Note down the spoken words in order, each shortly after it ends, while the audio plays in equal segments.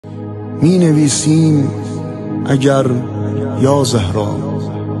می نویسیم اگر یا زهرا،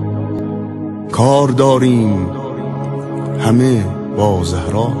 کار داریم همه با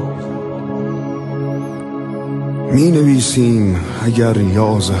زهرا. می نویسیم اگر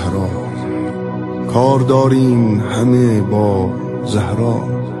یا زهرا، کار داریم همه با زهرا.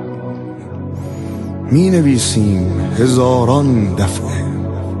 می نویسیم هزاران دفعه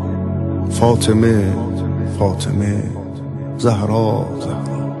فاطمه فاطمه، زهرا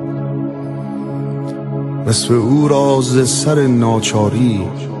زهرا. وصف او را ز سر ناچاری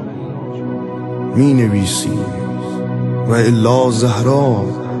می نویسیم و الا زهرا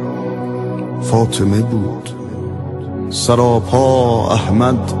فاطمه بود. سراپا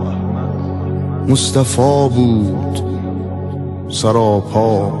احمد مصطفی بود،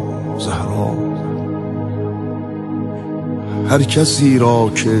 سراپا زهرا. هر کسی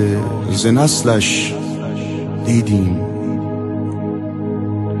را که ز نسلش دیدیم،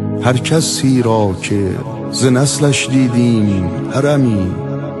 هر کسی را که ز نسلش دیدیم، حرمی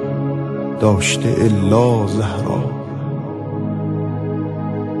داشته الا زهرا.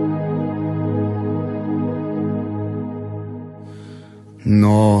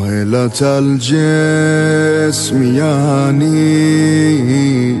 ناهلت الجسم یعنی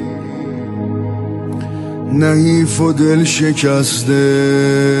نحیف و دل شکسته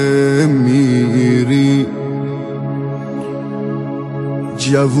میری،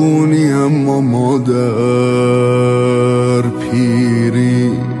 جوونی اما مادر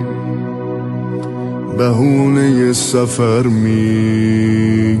پیری، بهونه سفر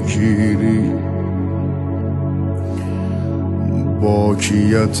میگیری.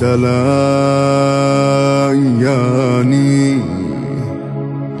 باکیت یعنی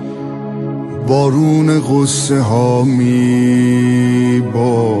بارون غصه ها میباره،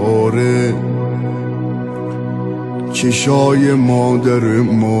 چشای مادر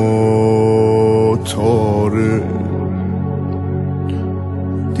ما تاره،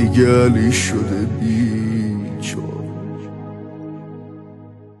 دیگه علی شده بی